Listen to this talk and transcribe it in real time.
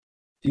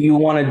Do you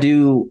want to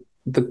do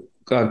the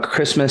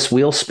Christmas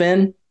wheel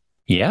spin?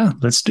 Yeah,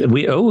 let's do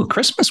a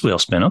Christmas wheel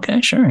spin.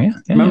 Okay, sure. Yeah, yeah,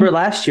 yeah. Remember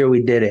last year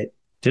we did it,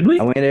 Did and we?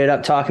 we ended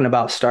up talking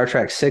about Star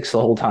Trek Six the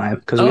whole time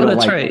because we Oh, don't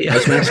that's like right.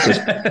 Christmas because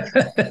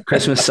Yeah.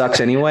 Christmas sucks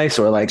anyway.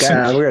 So we're like, So,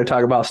 we're going to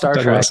talk about Star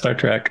talk about Trek, Star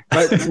Trek.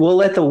 but we'll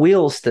let the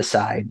wheels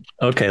decide.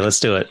 Okay, let's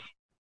do it.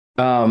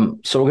 So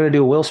we're going to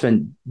do a wheel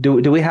spin. Do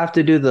we have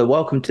to do the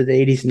welcome to the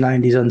 80s and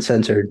 90s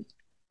uncensored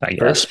I guess.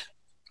 first?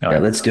 All Yeah,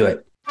 right. let's do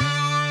it.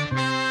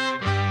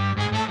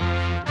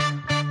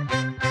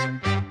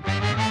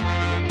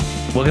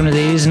 Welcome to the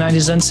 80s and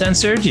 90s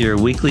Uncensored, your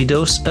weekly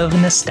dose of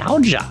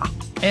nostalgia.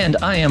 And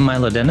I am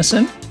Milo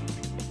Dennison.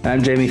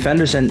 I'm Jamie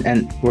Fenderson,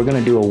 and we're going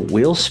to do a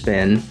wheel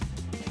spin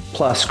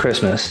plus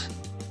Christmas,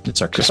 It's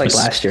our just Christmas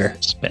like last year.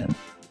 spin.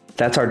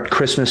 That's our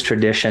Christmas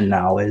tradition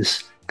now,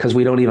 is because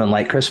we don't even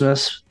like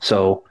Christmas.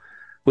 So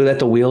we let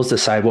the wheels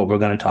decide what we're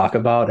going to talk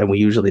about. And we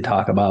usually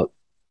talk about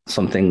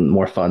something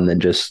more fun than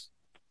just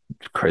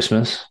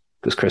Christmas,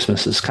 because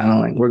Christmas is kind of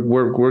like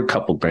we're a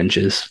couple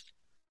Grinches.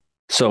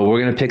 So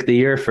we're going to pick the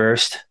year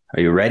first.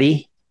 Are you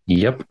ready?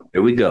 Yep.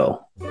 Here we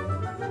go.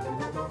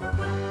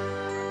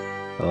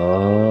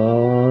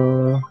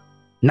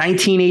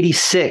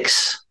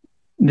 1986.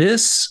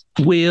 This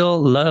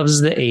wheel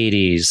loves the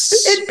 80s.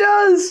 It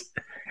does.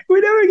 We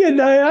never get.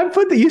 I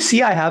put the. You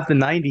see, I have the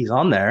 90s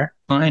on there,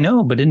 I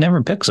know, but it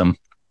never picks them.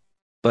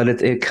 but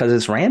it's because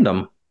it's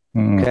random.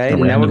 Okay,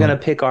 and now we're gonna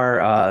pick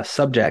our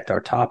subject, our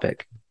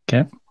topic.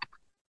 Okay.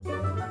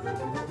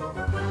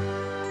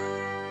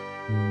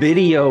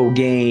 Video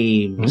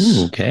games.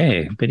 Ooh,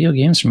 okay. Video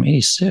games from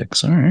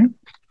 86. All right.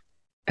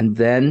 And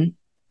then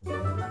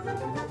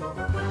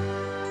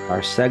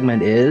our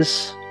segment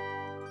is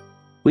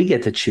we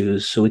get to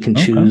choose. So we can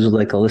Okay. choose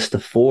like a list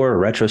of 4,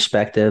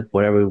 retrospective,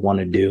 whatever we want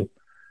to do.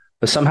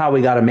 But somehow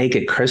we got to make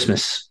it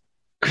Christmas.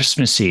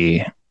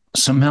 Christmassy.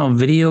 Somehow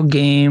video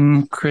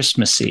game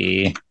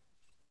Christmassy.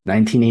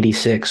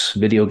 1986,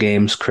 video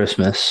games,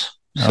 Christmas.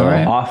 So All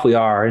right. off we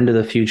are into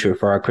the future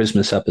for our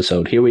Christmas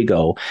episode. Here we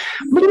go.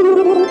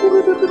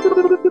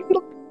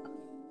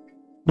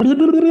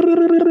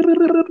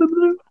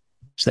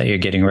 Is that you're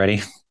getting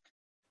ready?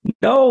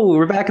 No,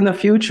 we're back in the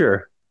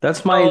future.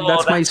 That's my Oh,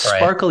 that's my that's right.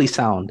 sparkly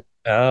sound.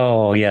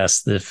 Oh,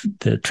 yes,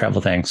 the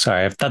travel thing.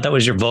 Sorry, I thought that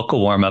was your vocal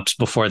warm-ups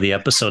before the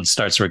episode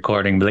starts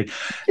recording. But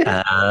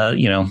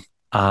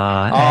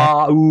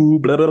Ooh,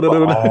 blah, blah,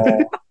 blah, blah.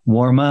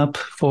 warm up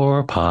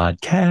for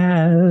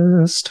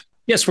podcast.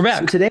 Yes, we're So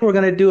back. today we're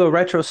going to do a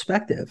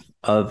retrospective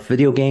of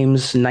video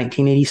games in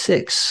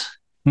 1986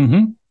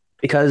 Mm-hmm.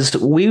 because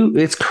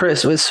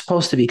it's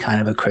supposed to be kind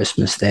of a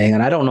Christmas thing,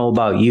 and I don't know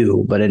about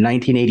you, but in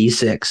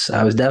 1986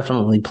 I was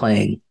definitely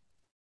playing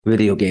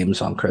video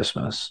games on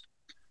Christmas.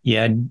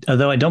 Yeah,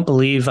 although I don't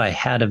believe I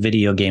had a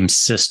video game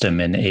system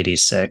in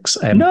 '86.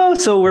 No,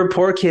 so we're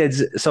poor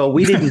kids, so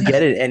we didn't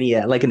get an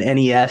NES, like an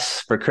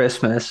NES for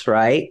Christmas,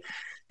 right?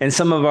 And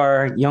some of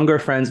our younger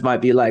friends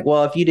might be like,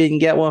 "Well, if you didn't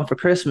get one for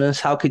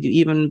Christmas, how could you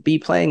even be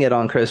playing it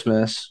on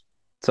Christmas?"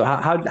 So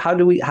how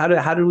do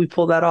we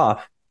pull that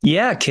off?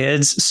 Yeah,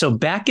 kids. So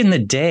back in the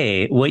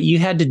day, what you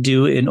had to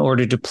do in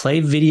order to play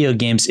video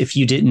games, if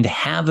you didn't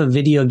have a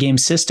video game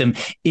system,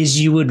 is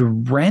you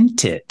would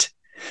rent it.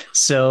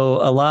 So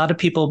a lot of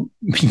people,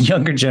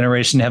 younger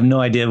generation, have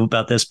no idea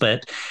about this,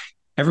 but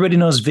everybody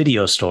knows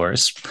video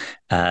stores,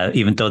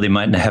 even though they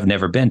might have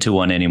never been to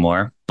one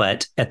anymore.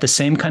 But at the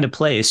same kind of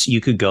place,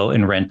 you could go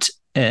and rent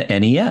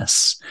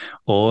NES,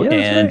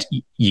 Right.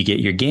 you get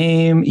your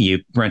game, you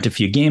rent a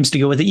few games to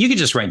go with it. You could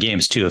just rent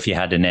games too if you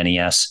had an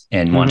NES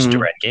and wanted to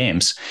Mhm. rent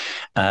games.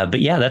 But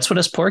yeah, that's what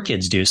us poor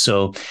kids do.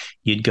 So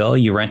you'd go,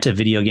 you rent a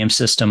video game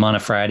system on a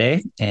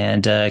Friday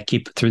and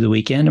keep it through the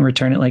weekend and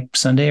return it like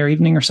Sunday or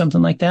evening or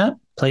something like that.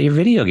 Play your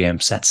video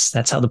games.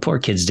 That's how the poor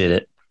kids did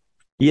it.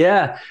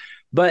 Yeah,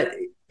 but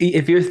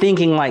if you're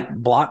thinking like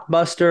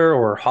Blockbuster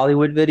or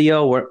Hollywood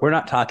Video, we're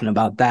not talking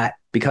about that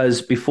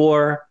because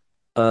before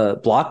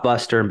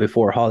Blockbuster and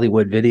before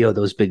Hollywood Video,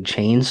 those big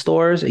chain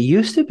stores, it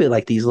used to be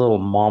like these little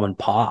mom and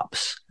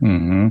pops,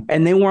 Mm-hmm.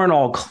 and they weren't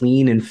all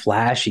clean and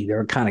flashy. They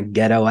were kind of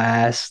ghetto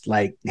ass,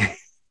 like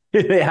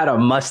they had a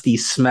musty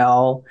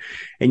smell,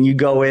 and you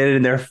go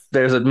in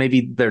and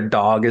maybe their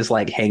dog is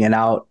like hanging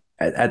out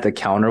at the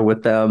counter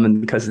with them,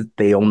 and because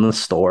they own the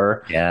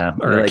store, Yeah,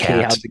 or they're a like, "Hey,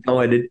 cat. how's it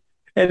going?"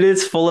 And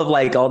it's full of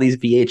like all these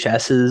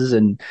VHSs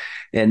and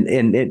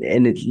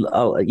it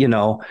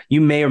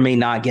you may or may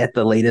not get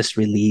the latest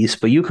release,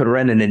 but you could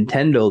rent a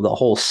Nintendo, the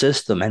whole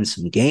system, and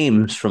some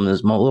games from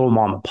those little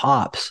mom and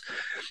pops.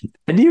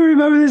 And do you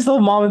remember this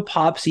little mom and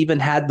pops even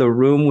had the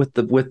room with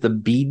the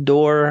bead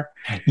door?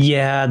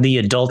 Yeah, the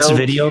adults So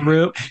video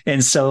room.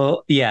 And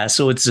so, yeah,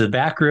 so it's a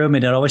back room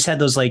and it always had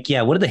those like,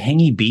 yeah, what are the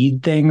hangy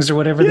bead things or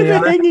whatever yeah, they the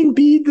are? hanging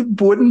bead,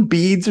 the wooden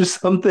beads or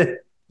something.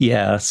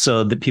 Yeah,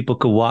 so that people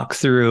could walk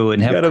through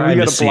and have You gotta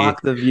privacy.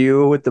 block the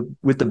view with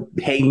the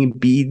hanging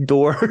bead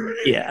door.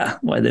 Yeah,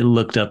 why they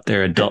looked up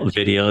their adult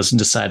videos and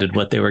decided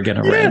what they were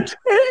going to Yeah, rent.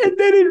 and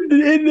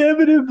then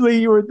inevitably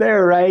you were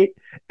there, right?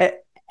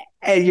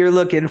 and you're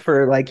looking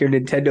for like your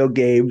Nintendo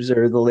games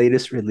or the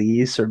latest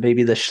release or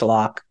maybe the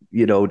schlock,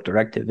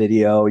 direct to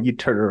video. You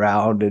turn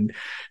around and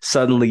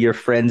suddenly your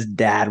friend's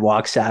dad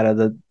walks out of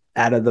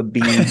the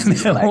beams and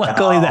you're like,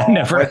 Luckily, that "Oh,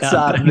 never what's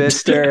up, happened.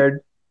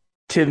 Mister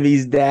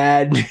Timmy's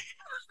dad?"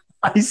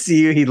 I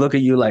see you. He look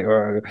at you like,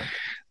 we'll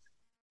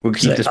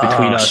He's keep like, this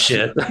between oh us.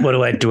 shit! What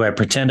do I do? I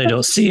pretend I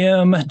don't see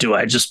him? Do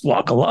I just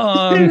walk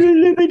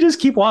along? They just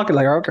keep walking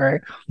like, okay.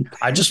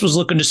 I just was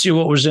looking to see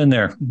what was in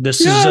there.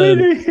 This is Yeah, they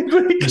this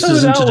coming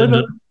isn't out with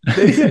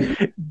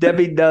a,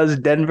 Debbie does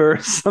Denver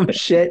some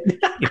shit.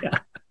 yeah.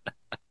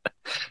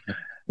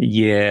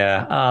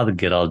 Yeah, the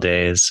good old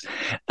days.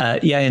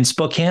 Yeah, in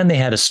Spokane, they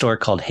had a store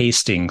called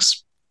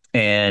Hastings,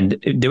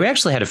 and they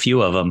actually had a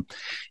few of them.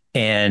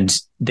 And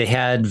they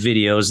had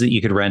videos that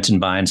you could rent and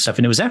buy and stuff.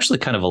 And it was actually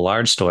kind of a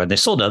large store. They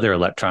sold other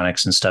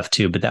electronics and stuff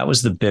too, but that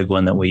was the big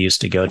one that we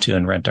used to go to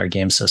and rent our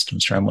game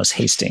systems from was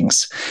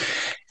Hastings.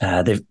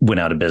 They went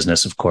out of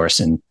business, of course,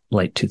 in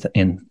early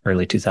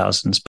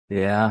 2000s.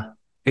 Yeah.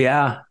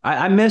 Yeah.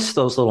 I miss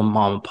those little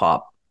mom and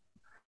pop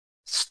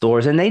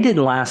stores, and they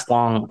didn't last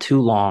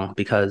too long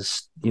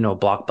because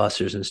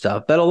blockbusters and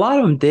stuff, but a lot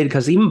of them did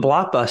because even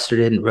Blockbuster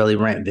didn't really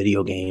rent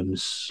video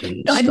games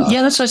and stuff.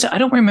 Yeah, that's what I said. I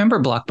don't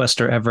remember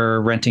Blockbuster ever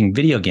renting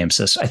video game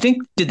systems. I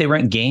think did they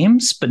rent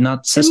games but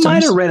not systems? They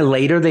might have rented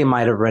later. They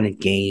might have rented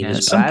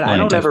games, Yeah, but I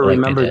don't ever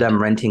remember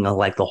them renting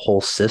like the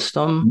whole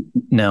system.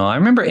 No, I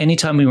remember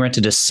anytime we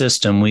rented a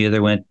system, we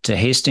either went to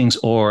Hastings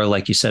or,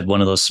 like you said, one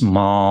of those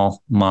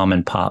small mom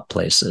and pop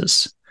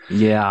places.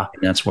 Yeah,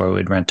 and that's where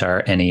we'd rent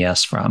our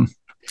NES from.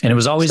 And it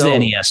was always the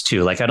NES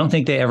too. Like, I don't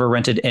think they ever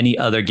rented any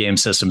other game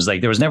systems. Like,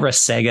 there was never a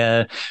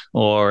Sega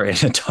or an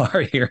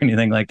Atari or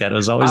anything like that. It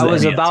was always. I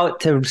was about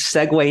to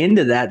segue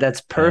into that. That's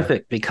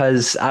perfect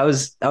because I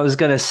was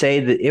going to say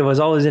that it was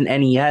always an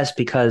NES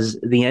because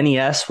the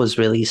NES was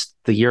released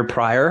the year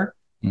prior.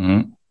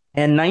 Mm-hmm.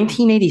 And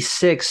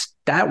 1986,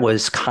 that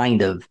was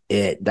kind of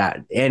it.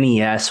 That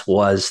NES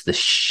was the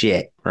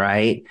shit,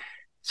 right?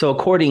 So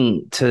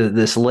according to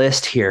this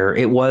list here,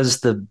 it was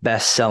the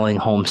best-selling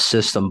home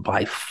system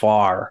by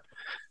far.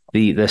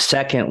 The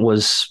second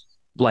was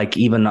like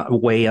even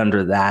way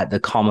under that, the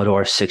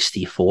Commodore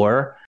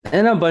 64,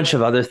 and a bunch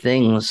of other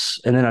things.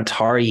 And then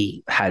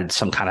Atari had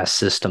some kind of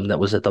system that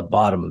was at the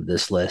bottom of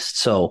this list.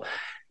 So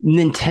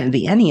the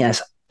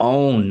NES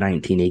owned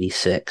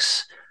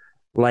 1986.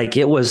 Like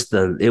it was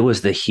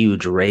the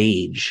huge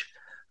rage.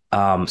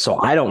 So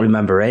I don't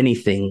remember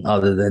anything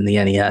other than the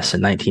NES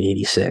in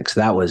 1986.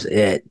 That was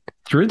it.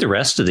 Through the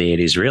rest of the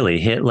 80s, really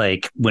hit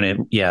like when it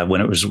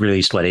was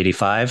released,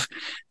 85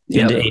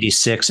 into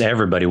 86,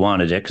 everybody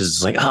wanted it because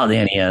it's like, oh,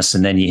 the NES.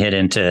 And then you hit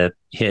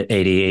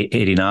 88,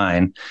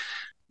 89.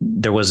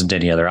 There wasn't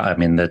any other. I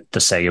mean, the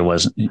Sega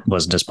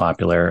wasn't as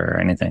popular or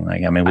anything.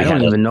 Like, I mean, I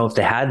don't even know if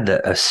they had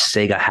a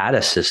Sega had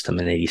a system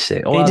in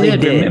 86. Well, they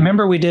did.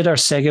 Remember, we did our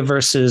Sega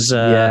versus.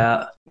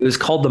 Yeah, it was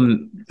called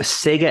the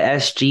Sega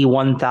SG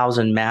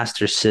 1000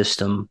 Master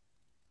System,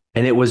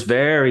 and it was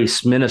very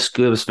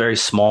minuscule. It was very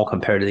small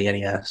compared to the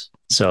NES.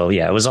 So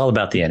yeah, it was all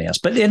about the NES,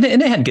 but and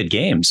it had good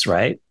games,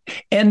 right?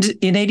 And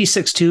in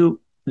 86 too,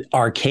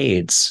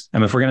 arcades. I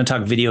mean, if we're going to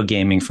talk video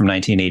gaming from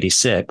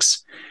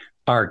 1986,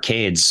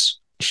 arcades.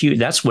 Huge.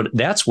 That's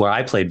where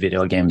I played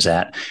video games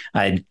at.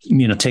 I'd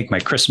take my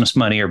Christmas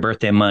money or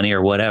birthday money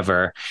or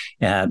whatever.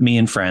 Me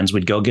and friends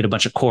would go get a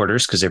bunch of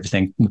quarters because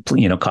everything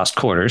cost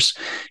quarters.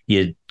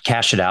 You'd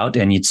cash it out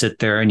and you'd sit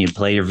there and you'd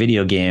play your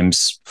video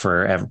games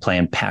forever,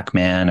 playing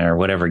Pac-Man or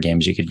whatever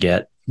games you could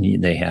get.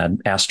 They had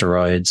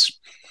Asteroids,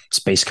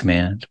 Space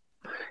Command.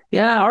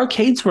 Yeah,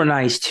 arcades were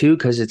nice too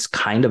because it's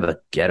kind of a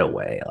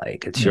getaway.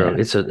 Like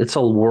it's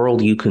a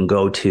world you can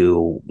go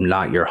to,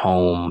 not your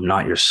home,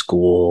 not your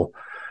school.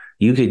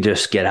 You could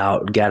just get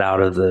out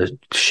of the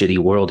shitty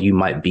world you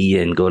might be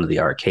in, go to the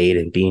arcade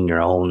and be in your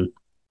own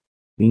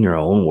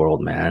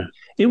world, man.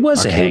 It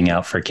was a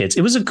hangout for kids.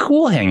 It was a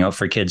cool hangout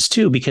for kids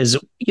too, because,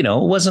 it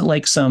wasn't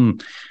like some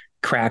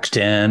cracked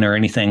den or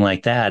anything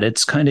like that.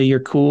 It's kind of your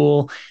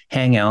cool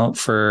hangout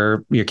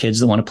for your kids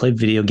that want to play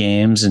video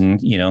games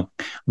and,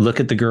 look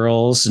at the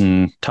girls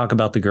and talk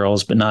about the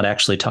girls, but not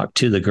actually talk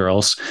to the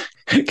girls.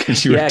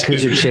 Because you're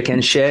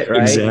chicken shit,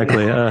 right?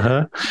 Exactly.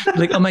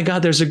 Like, oh my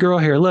God, there's a girl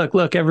here.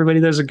 Look, everybody,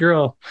 there's a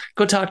girl.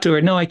 Go talk to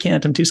her. No, I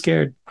can't. I'm too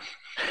scared.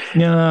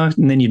 No.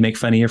 And then you'd make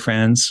fun of your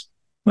friends.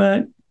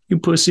 What? You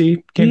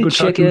pussy. Can't go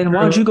talk to her.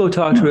 Why don't you go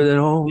talk to her then?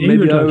 Oh, yeah,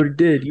 maybe I already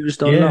did. You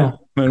just don't know.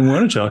 I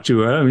want to talk to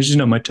her. She's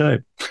not my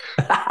type.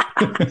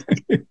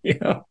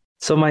 Yeah.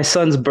 So my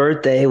son's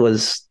birthday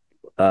was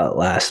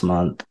last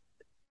month,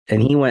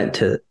 and he went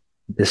to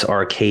this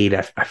arcade.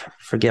 I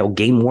forget,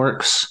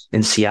 GameWorks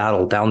in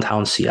Seattle,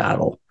 downtown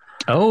Seattle.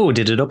 Oh,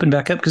 did it open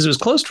back up? Because it was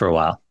closed for a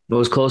while. It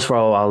was closed for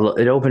a while.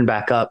 It opened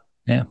back up.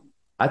 Yeah.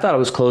 I thought it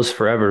was closed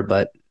forever,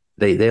 but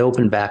they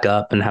opened back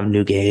up and have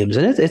new games,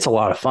 and it's a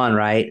lot of fun,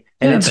 right?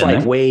 And it's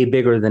like way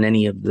bigger than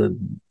any of the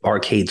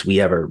arcades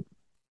we ever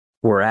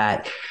were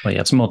at. Well, yeah,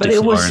 it's multi-floors.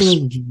 But it was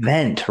an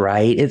event,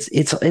 right?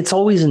 It's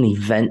always an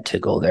event to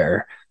go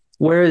there.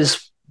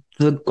 Whereas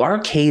the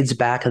arcades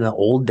back in the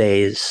old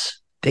days,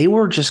 they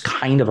were just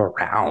kind of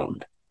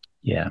around.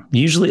 Yeah.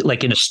 Usually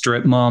like in a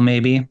strip mall,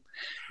 maybe, like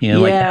the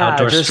Yeah,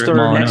 outdoor just strip or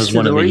mall, and it next was to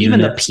one the, of or the even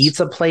the units.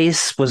 pizza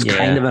place was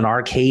kind Yeah. of an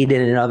arcade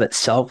in and of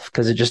itself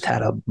because it just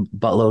had a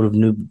buttload of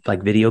new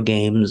like video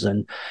games,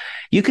 and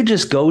you could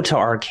just go to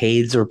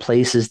arcades or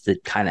places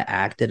that kind of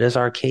acted as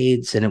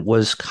arcades, and it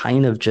was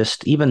kind of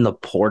just even the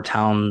poor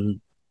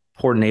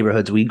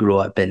neighborhoods we grew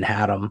up in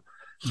had them.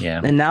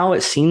 Yeah. And now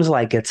it seems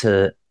like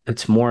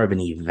it's more of an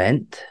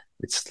event.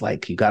 It's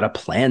like you got to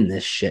plan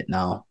this shit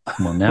now.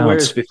 Well, now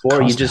Whereas it's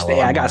before you cost a just, hell of a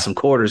hey, lot I got more. some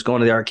quarters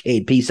going to the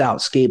arcade. Peace out,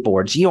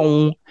 skateboards.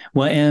 Yo.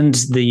 Well, and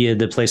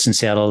the place in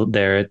Seattle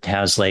there, it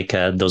has like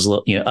those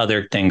little,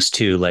 other things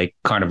too, like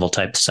carnival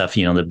type stuff,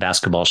 the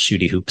basketball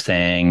shooty hoop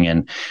thing,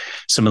 and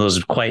some of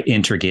those quite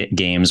intricate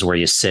games where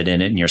you sit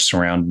in it and you're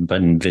surrounded by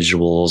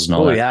visuals and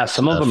all Oh that yeah, kind of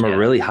some of stuff. them are Yeah.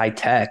 really high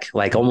tech,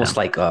 like Yeah. almost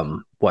like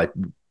what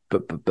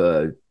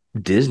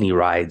Disney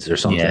rides or Yeah,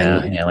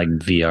 something. yeah, like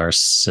VR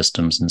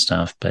systems and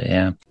stuff. But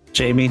yeah.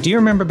 Jamie, do you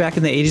remember back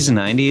in the 80s and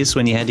 90s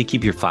when you had to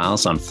keep your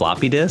files on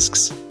floppy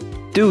disks?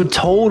 Dude,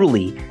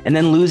 totally. And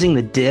then losing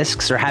the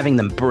discs or having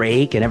them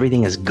break and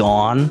everything is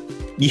gone.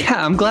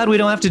 Yeah, I'm glad we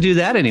don't have to do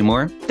that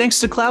anymore, thanks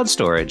to cloud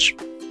storage.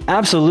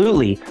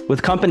 Absolutely.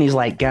 With companies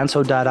like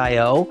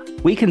Ganso.io,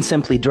 we can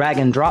simply drag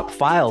and drop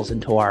files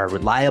into our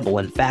reliable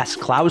and fast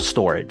cloud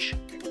storage.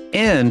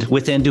 And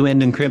with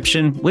end-to-end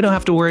encryption, we don't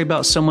have to worry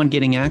about someone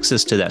getting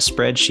access to that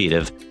spreadsheet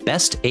of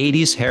best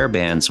 80s hair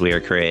bands we are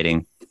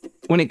creating.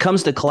 When it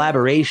comes to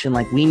collaboration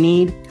like we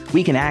need,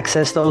 we can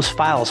access those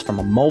files from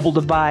a mobile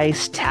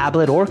device,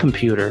 tablet, or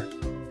computer.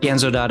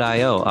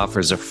 Ganzo.io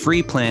offers a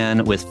free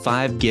plan with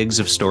 5 gigs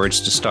of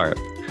storage to start,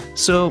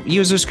 so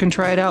users can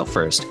try it out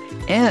first.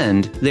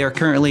 And they are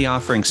currently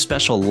offering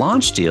special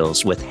launch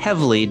deals with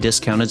heavily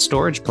discounted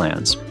storage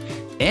plans.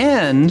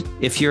 And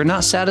if you're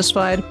not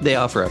satisfied, they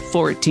offer a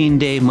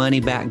 14-day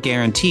money-back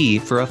guarantee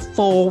for a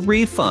full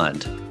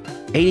refund.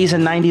 80s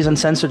and 90s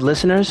uncensored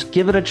listeners,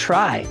 give it a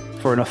try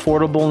for an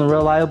affordable and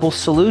reliable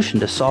solution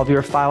to solve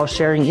your file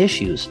sharing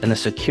issues in a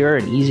secure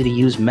and easy to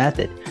use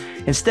method,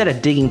 instead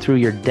of digging through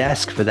your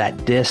desk for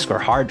that disk or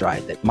hard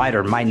drive that might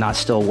or might not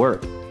still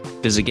work.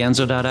 Visit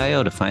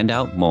Ganzo.io to find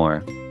out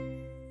more.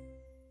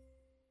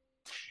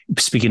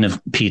 Speaking of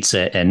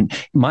pizza, and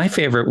my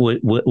favorite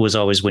was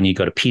always when you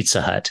go to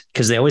Pizza Hut,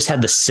 because they always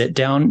had the sit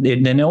down,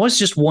 and it was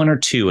just one or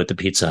two at the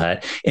Pizza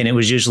Hut, and it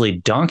was usually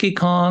Donkey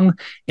Kong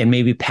and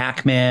maybe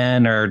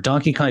Pac-Man or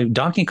Donkey Kong.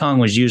 Donkey Kong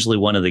was usually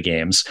one of the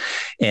games,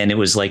 and it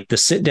was like the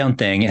sit down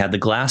thing. It had the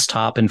glass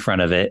top in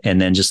front of it, and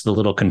then just the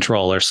little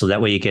controller, so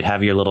that way you could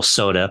have your little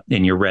soda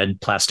in your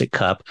red plastic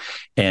cup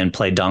and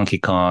play Donkey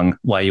Kong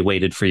while you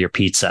waited for your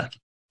pizza.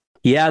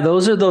 Yeah,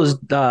 those are those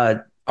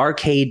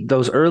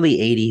those early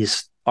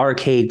 80s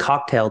arcade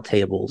cocktail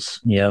tables.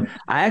 Yep.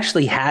 I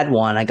actually had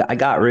one. I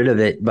got rid of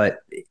it, but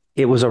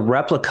it was a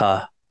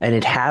replica and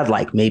it had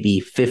like maybe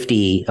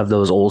 50 of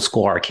those old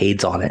school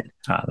arcades on it.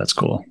 Ah, that's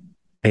cool.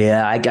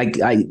 Yeah,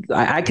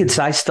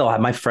 I still have,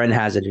 my friend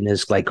has it in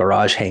his like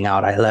garage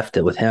hangout. I left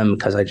it with him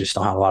because I just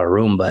don't have a lot of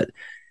room. But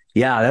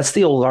yeah, that's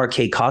the old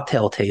arcade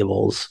cocktail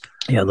tables.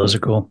 Yeah, those are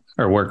cool,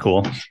 or were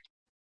cool.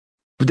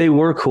 They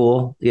were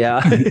cool. Yeah.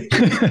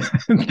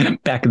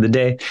 Back in the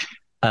day.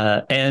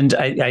 And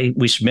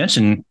we should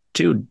mention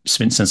too,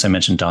 since I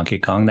mentioned Donkey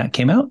Kong, that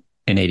came out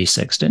in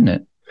 86, didn't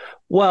it?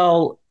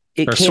 Well,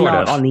 it Or came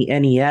out of. on the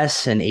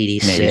NES in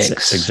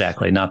 86.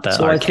 Exactly. Not that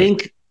So arcade. I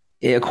think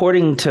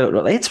according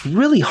to, it's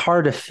really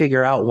hard to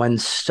figure out when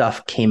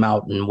stuff came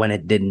out and when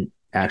it didn't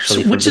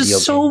actually. Which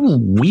is so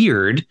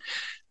weird.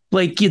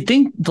 Like you'd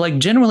think, like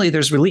generally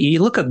there's really,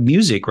 you look up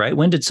music, right?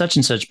 When did such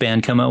and such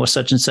band come out with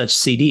such and such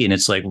CD? And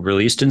it's like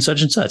released in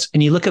such and such.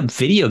 And you look up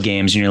video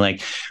games and you're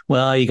like,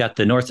 well, you got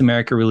the North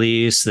America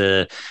release,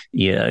 the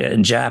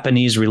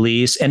Japanese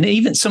release. And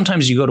even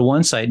sometimes you go to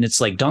one site and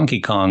it's like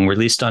Donkey Kong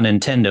released on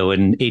Nintendo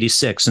in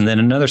 86. And then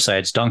another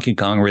site's Donkey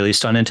Kong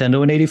released on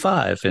Nintendo in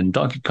 85 and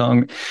Donkey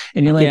Kong.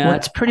 And you're like, yeah,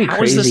 it's pretty how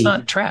crazy. is this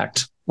not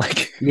tracked?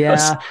 Like,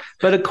 yeah,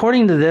 but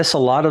according to this, a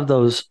lot of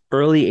those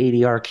early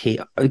 80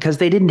 arcade, because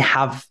they didn't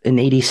have in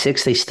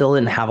 86, they still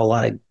didn't have a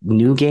lot of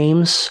new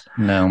games.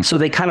 No. So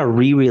they kind of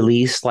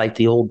re-released like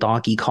the old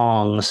Donkey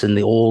Kongs and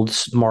the old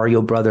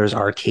Mario Brothers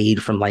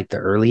arcade from like the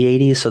early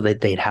 80s so that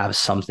they'd have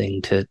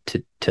something to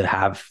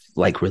have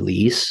like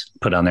release.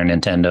 Put on their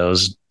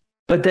Nintendos.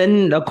 But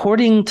then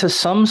according to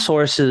some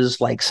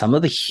sources, like some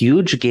of the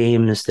huge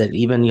games that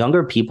even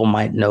younger people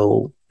might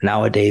know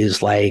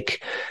nowadays,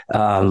 like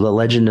The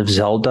Legend of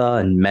Zelda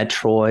and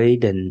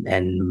Metroid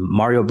and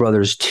Mario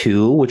Brothers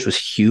 2, which was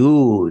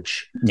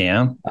huge.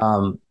 Yeah.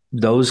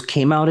 Those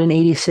came out in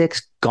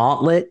 86.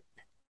 Gauntlet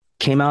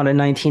came out in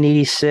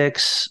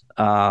 1986.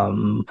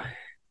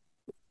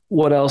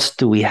 What else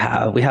do we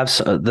have? We have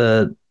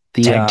the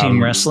Tag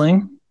team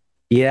wrestling.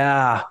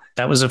 Yeah.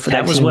 That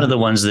was one of the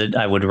ones that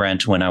I would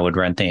rent when I would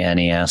rent the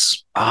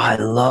NES. Oh, I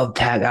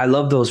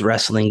love those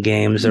wrestling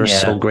games. They're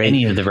so great.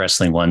 Any of the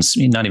wrestling ones,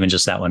 not even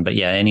just that one, but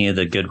yeah, any of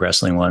the good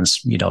wrestling ones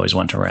you'd always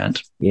want to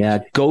rent. Yeah.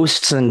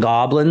 Ghosts and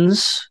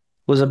Goblins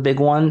was a big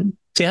one.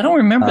 See, I don't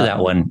remember that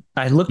one.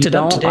 I looked You it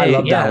up don't? I today.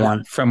 love that Yeah,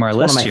 one. from our It's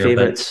one of list my here,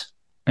 but favorites.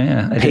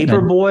 yeah, I didn't.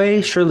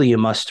 Paperboy, surely you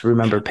must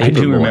remember I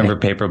do remember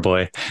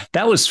Paperboy. Paperboy.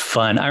 That was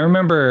fun. I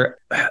remember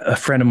a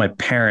friend of my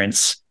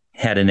parents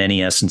had an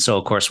NES, and so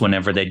of course,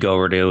 whenever they'd go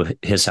over to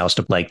his house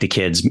to like the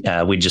kids,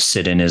 we'd just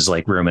sit in his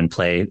like room and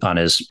play on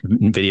his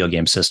video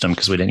game system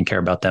because we didn't care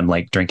about them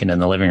like drinking in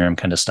the living room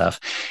kind of stuff.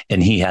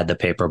 And he had the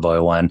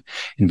Paperboy one,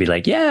 and be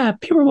like, "Yeah,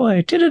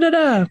 Paperboy, da da da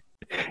da."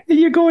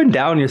 You're going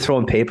down, you're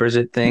throwing papers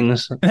at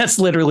things. That's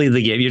literally the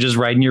game. You're just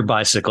riding your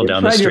bicycle You're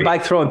down the riding your street,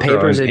 bike, throwing throwing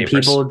papers at papers.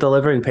 people,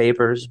 delivering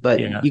papers,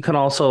 but Yeah, you can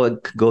also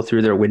go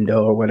through their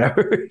window or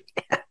whatever.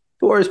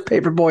 Worst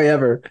Paperboy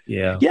ever.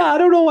 yeah. Yeah, I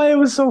don't know why it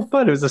was so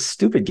fun. It was a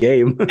stupid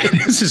game.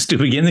 This is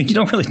stupid game. You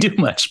don't really do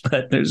much,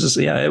 but there's just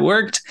it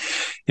worked.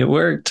 It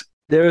worked.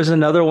 There was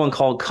another one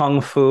called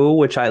Kung Fu,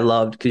 which I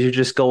loved because you're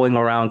just going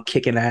around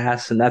kicking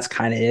ass, and that's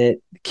kind of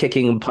it.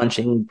 Kicking and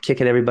punching,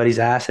 kicking everybody's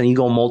ass, and you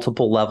go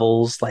multiple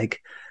levels,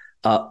 like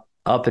up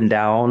and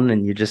down,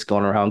 and you're just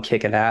going around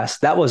kicking ass.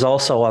 That was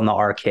also on the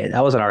arcade.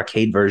 That was an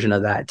arcade version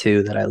of that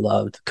too that I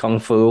loved. Kung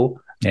Fu.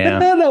 Yeah.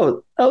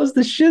 That was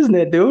the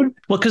shiznit, dude.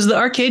 Well, because the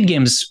arcade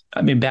games,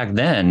 I mean, back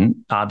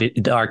then,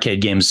 the arcade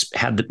games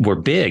were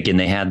big and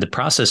they had the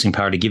processing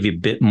power to give you a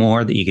bit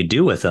more that you could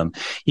do with them.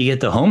 You get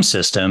the home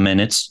system, and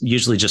it's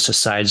usually just a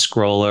side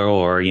scroller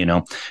or,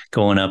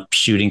 going up,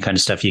 shooting kind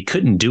of stuff. You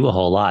couldn't do a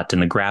whole lot.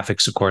 And the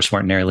graphics, of course,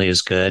 weren't nearly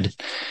as good.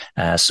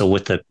 So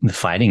with the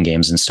fighting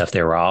games and stuff,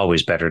 they were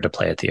always better to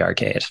play at the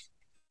arcade.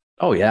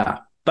 Oh, yeah.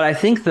 But I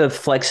think the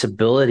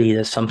flexibility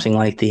that something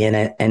like the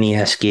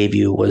NES gave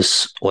you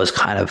was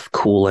kind of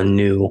cool and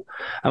new.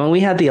 I mean, we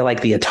had the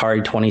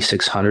Atari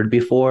 2600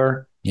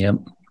 before. Yep.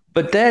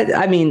 But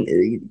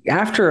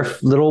after a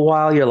little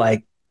while, you're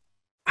like,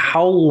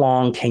 how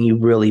long can you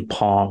really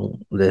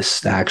pong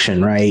this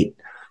action, right?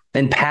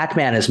 And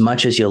Pac-Man, as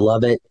much as you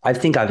love it, I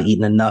think I've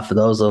eaten enough of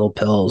those little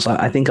pills.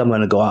 I think I'm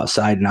going to go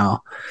outside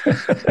now.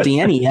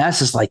 The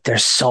NES is like,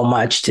 there's so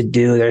much to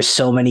do. There's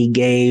so many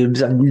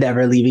games. I'm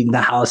never leaving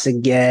the house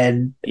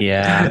again.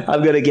 Yeah.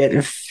 I'm going to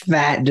get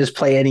fat and just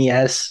play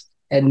NES.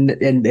 And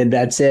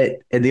that's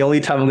it. And the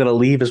only time I'm going to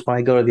leave is when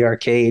I go to the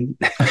arcade.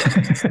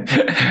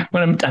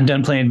 When I'm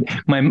done playing,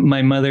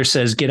 my mother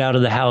says, get out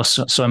of the house.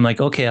 So I'm like,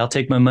 okay, I'll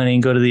take my money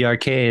and go to the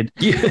arcade.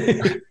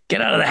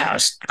 Get out of the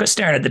house. Quit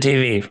staring at the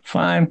TV.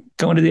 Fine.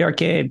 Going to the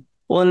arcade.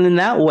 Well, and in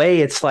that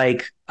way, it's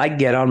like I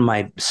get on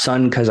my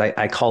son because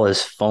I call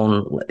his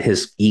phone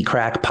his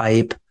e-crack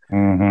pipe.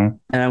 Mm-hmm.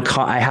 And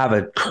I have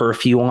a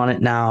curfew on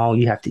it now.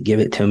 You have to give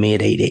it to me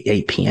at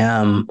 8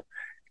 p.m.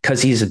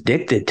 because he's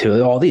addicted to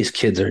it. All these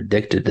kids are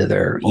addicted to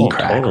their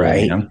e-crack,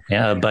 totally, right?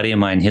 Yeah. A buddy of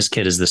mine, his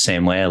kid is the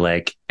same way.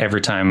 Like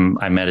every time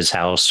I'm at his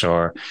house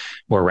or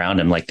we're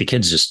around him, like the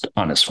kid's just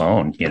on his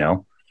phone,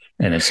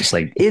 and it's just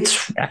like,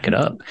 back it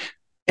up.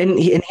 And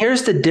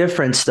here's the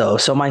difference though.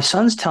 So my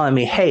son's telling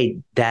me, hey,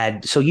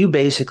 Dad, so you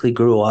basically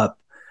grew up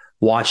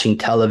watching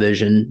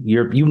television.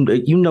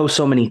 You know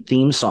so many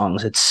theme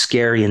songs. It's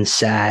scary and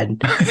sad.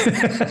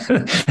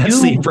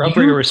 That's the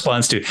appropriate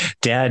response to,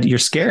 Dad, you're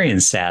scary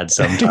and sad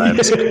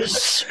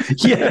sometimes.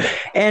 Yeah.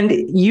 And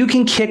you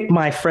can kick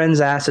my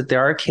friend's ass at the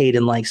arcade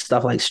and like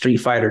stuff like Street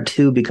Fighter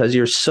 2 because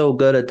you're so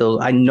good at those.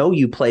 I know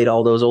you played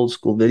all those old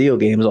school video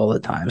games all the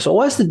time. So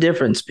what's the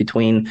difference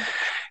between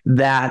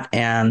that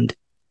and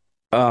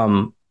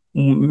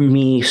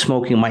me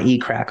smoking my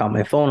e-crack on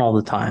my phone all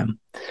the time?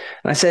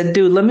 And I said,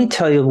 dude, let me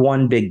tell you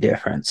one big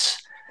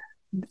difference.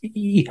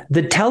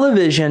 The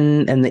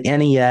television and the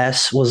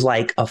NES was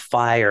like a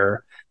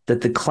fire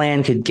that the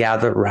clan could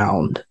gather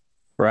around,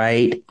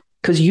 right?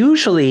 Because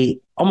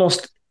usually I'm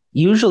watching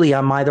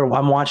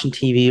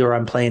TV or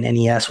I'm playing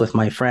NES with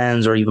my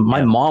friends, or even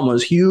my mom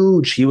was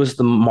huge. She was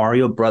the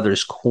Mario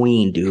Brothers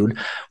queen, dude.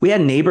 We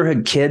had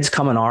neighborhood kids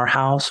come in our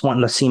house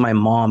wanting to see my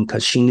mom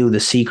because she knew the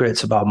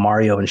secrets about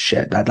Mario and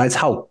shit. That's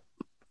how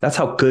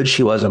good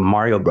she was at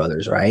Mario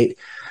Brothers, right?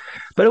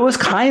 But it was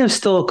kind of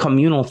still a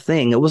communal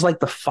thing. It was like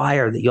the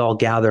fire that y'all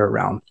gather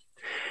around.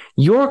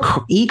 Your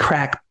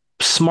e-crack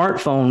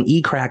smartphone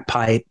e-crack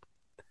pipe,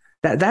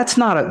 that's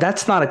not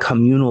a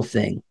communal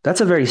thing. That's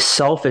a very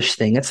selfish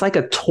thing. It's like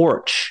a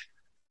torch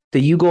that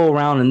you go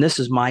around and this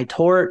is my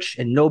torch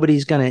and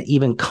nobody's going to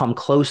even come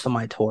close to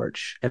my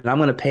torch. And I'm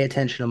going to pay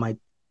attention to my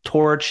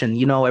torch and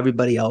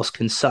everybody else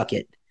can suck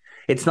it.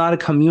 It's not a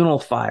communal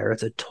fire.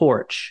 It's a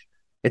torch.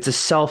 It's a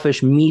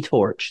selfish me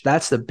torch.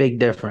 That's the big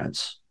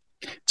difference.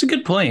 It's a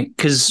good point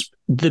because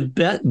the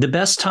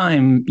best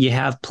time you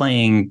have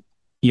playing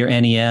your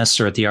NES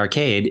or at the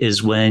arcade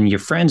is when your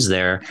friend's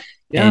there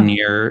and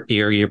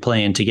you're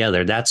playing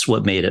together. That's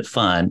what made it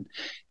fun,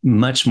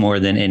 much more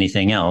than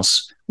anything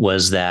else.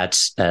 Was that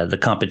the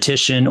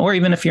competition, or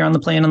even if you're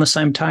playing on the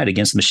same tide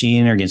against the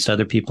machine or against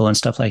other people and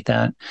stuff like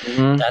that.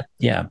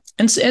 Mm-hmm.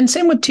 And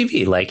same with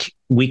TV. Like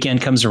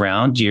weekend comes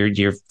around,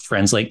 your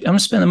friends like, I'm going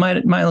to spend the night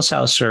at Milo's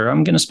house, or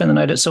I'm going to spend the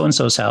night at so and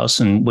so's house.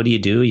 And what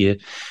do? You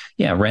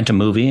rent a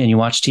movie and you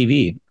watch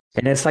TV.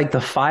 And it's like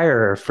the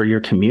fire for your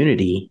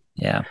community.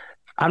 Yeah,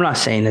 I'm not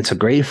saying it's a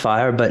great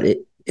fire, but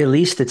at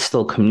least it's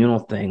still a communal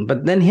thing.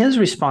 But then his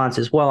response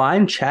is, well,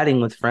 I'm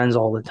chatting with friends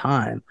all the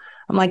time.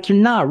 I'm like, you're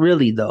not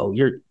really though.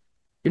 You're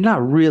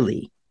not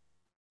really.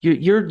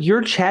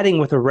 You're chatting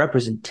with a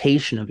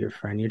representation of your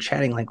friend. You're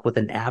chatting like with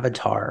an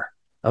avatar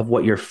of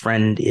what your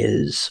friend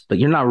is, but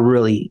you're not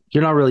really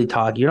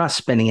talking. You're not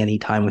spending any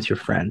time with your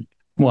friend.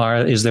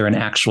 Well, is there an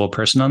actual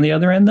person on the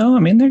other end though? I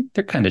mean,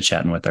 they're kind of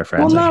chatting with their Well,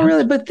 friends, I not guess.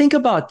 really, but think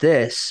about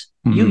this.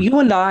 Mm-hmm. You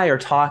and I are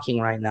talking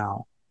right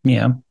now.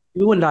 Yeah.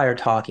 You and I are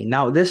talking.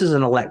 Now, this is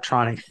an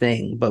electronic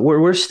thing, but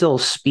we're still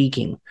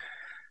speaking.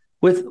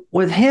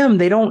 With him,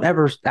 they don't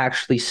ever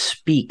actually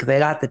speak. They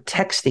got the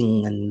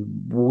texting and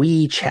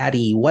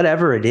WeChatty,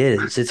 whatever it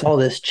is. It's all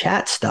this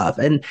chat stuff.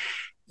 And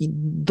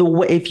the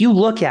way, if you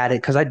look at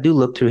it, because I do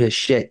look through his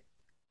shit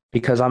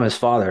because I'm his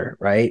father,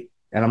 right?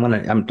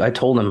 And I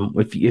told him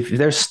if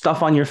there's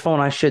stuff on your phone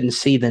I shouldn't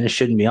see, then it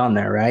shouldn't be on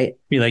there, right?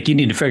 Be like, you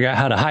need to figure out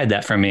how to hide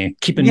that from me.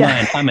 Keep in Yeah,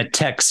 mind, I'm a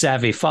tech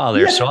savvy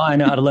father, yeah. so I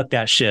know how to look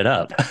that shit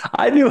up.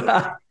 I knew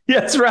how.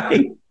 That's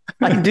right.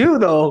 I do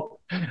though.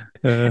 I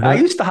Uh-huh.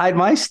 used to hide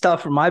my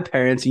stuff from my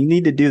parents. You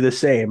need to do the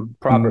same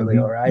properly,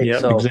 all right? Yep,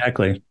 So,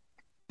 exactly.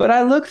 but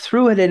I looked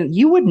through it and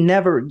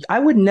I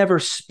would never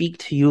speak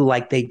to you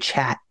like they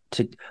chat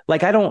to,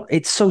 like, I don't,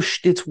 it's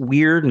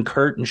weird and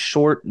curt and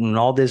short and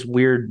all this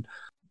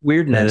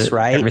weirdness,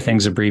 right?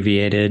 Everything's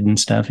abbreviated and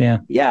stuff. Yeah.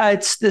 Yeah,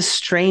 it's this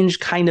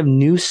strange kind of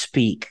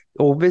newspeak.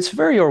 Oh, it's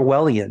very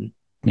Orwellian.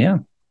 Yeah.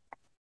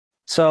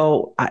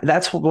 So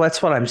that's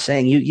what I'm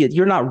saying.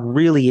 You're not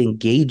really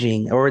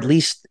engaging, or at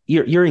least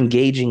you're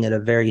engaging at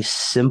a very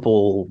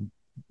simple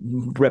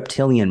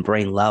reptilian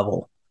brain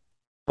level.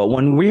 But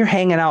when we're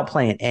hanging out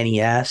playing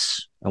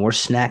NES and we're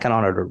snacking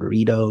on our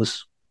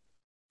Doritos,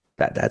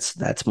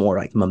 that's more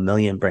like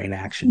mammalian brain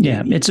action.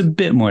 Yeah. Baby. It's a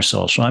bit more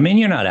social. I mean,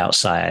 you're not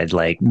outside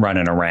like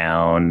running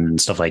around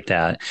and stuff like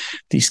that.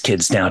 These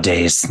kids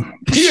nowadays, Dude,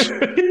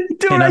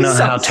 they I don't know how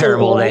sound so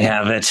terrible they old.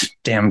 have it.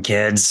 Damn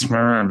kids.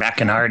 Remember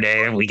back in our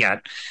day, we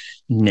got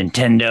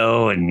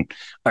Nintendo and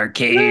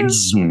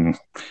arcades, and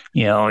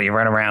you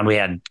run around. We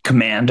had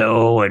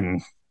Commando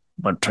and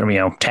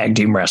tag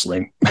team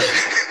wrestling.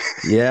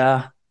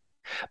 Yeah,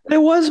 but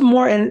it was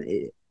more, and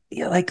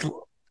yeah, like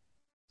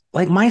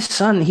my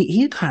son,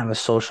 he's kind of a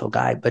social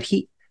guy, but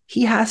he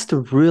has to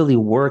really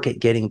work at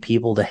getting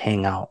people to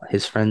hang out,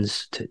 his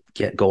friends to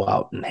go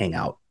out and hang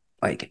out.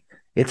 Like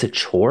it's a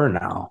chore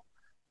now.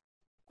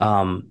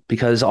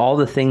 Because all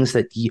the things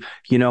that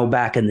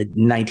back in the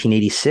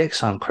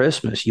 1986 on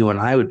Christmas, you and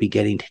I would be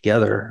getting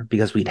together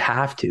because we'd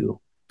have to.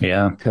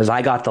 Yeah. Because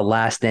I got the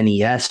last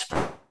NES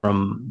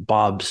from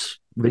Bob's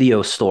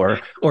video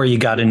store. Or you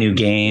got a new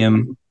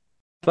game.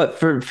 But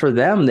for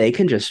them, they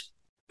can just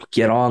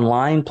get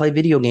online, play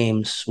video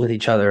games with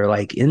each other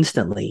like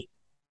instantly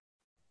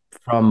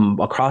from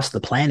across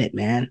the planet,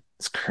 man.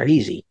 It's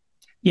crazy.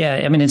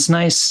 Yeah, I mean, it's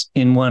nice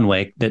in one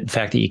way, the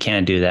fact that you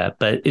can do that,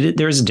 but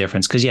there is a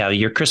difference because, yeah,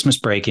 your Christmas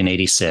break in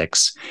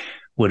 '86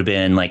 would have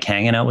been like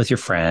hanging out with your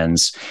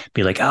friends,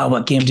 be like, oh,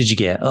 what game did you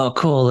get? Oh,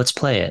 cool, let's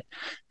play it.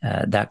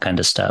 That kind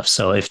of stuff.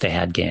 So if they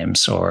had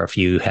games, or if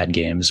you had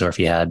games, or if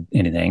you had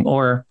anything,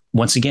 or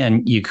once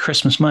again, you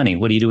Christmas money.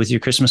 What do you do with your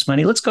Christmas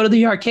money? Let's go to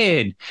the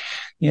arcade.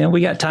 We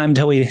got time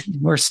until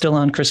we're still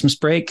on Christmas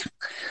break.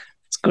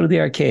 Let's go to the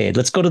arcade.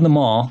 Let's go to the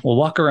mall. We'll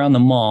walk around the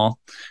mall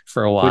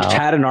for a while. Which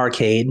had an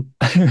arcade.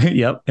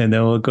 Yep. And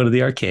then we'll go to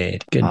the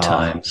arcade. Good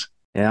times.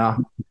 Yeah.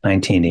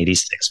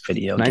 1986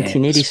 video games.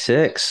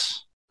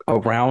 1986.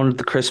 Around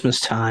the Christmas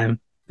time,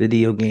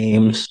 video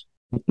games.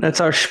 That's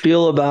our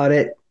spiel about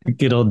it.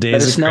 Good old Let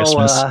days us of know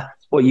Christmas.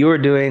 what you were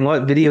doing.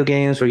 What video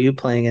games were you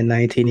playing in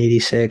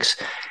 1986?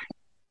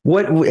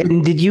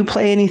 And did you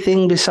play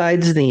anything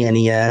besides the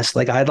NES?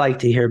 Like, I'd like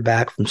to hear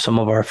back from some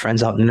of our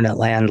friends out in internet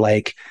land.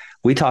 Like,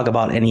 we talk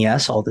about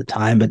NES all the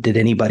time, but did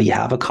anybody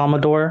have a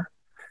Commodore?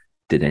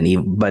 Did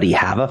anybody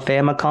have a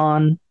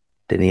Famicom?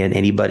 Did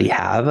anybody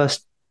have a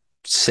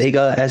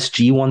Sega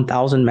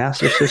SG-1000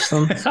 Master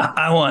System?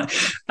 I want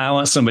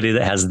somebody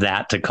that has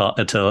that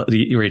to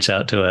reach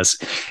out to us.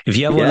 If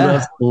you have one of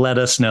those, let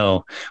us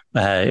know.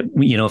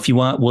 If you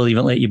want, we'll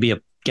even let you be a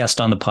guest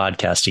on the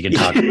podcast. You can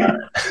talk about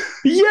it.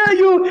 Yeah,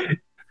 you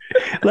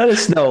let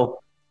us know.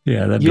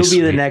 Yeah, you'll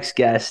be the sweet. next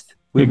guest.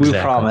 We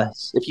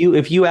promise.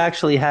 If you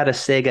actually had a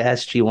Sega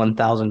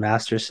SG-1000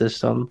 Master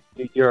System,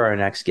 you're our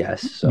next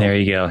guest. So there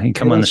you go. You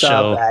come on the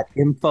show at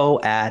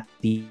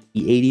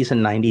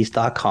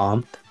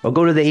info@the80sand90s.com, or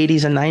go to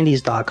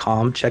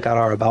the80sand90s.com. Check out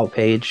our about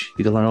page.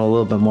 You can learn a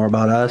little bit more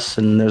about us,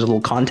 and there's a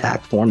little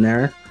contact form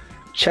there.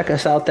 Check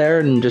us out there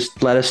and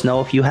just let us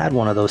know if you had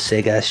one of those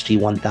Sega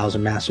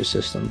SG-1000 Master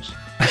Systems.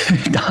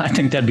 I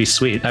think that'd be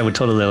sweet. I would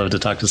totally love to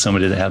talk to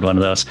somebody that had one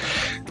of those.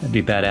 That'd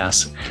be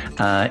badass.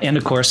 And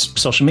of course,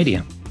 social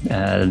media.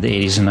 the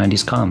 80s and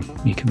 90s com.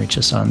 You can reach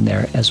us on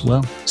there as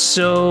well.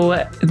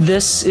 So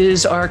this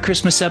is our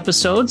Christmas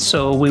episode.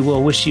 So we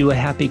will wish you a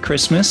happy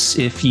Christmas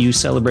if you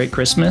celebrate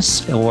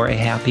Christmas, or a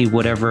happy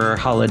whatever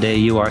holiday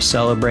you are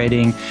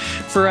celebrating.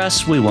 For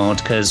us, we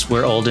won't, because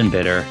we're old and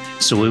bitter.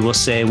 So we will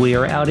say we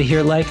are out of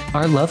here like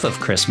our love of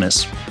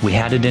Christmas. We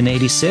had it in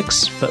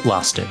 86, but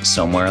lost it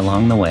somewhere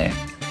along the way.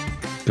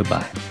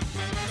 Goodbye.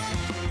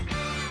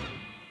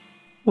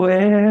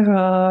 Where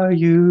are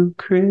you,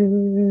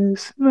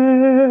 Christmas?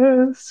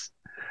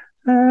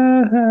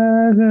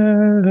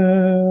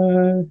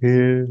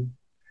 Here.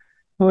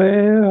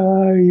 Where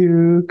are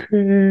you,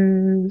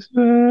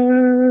 Christmas?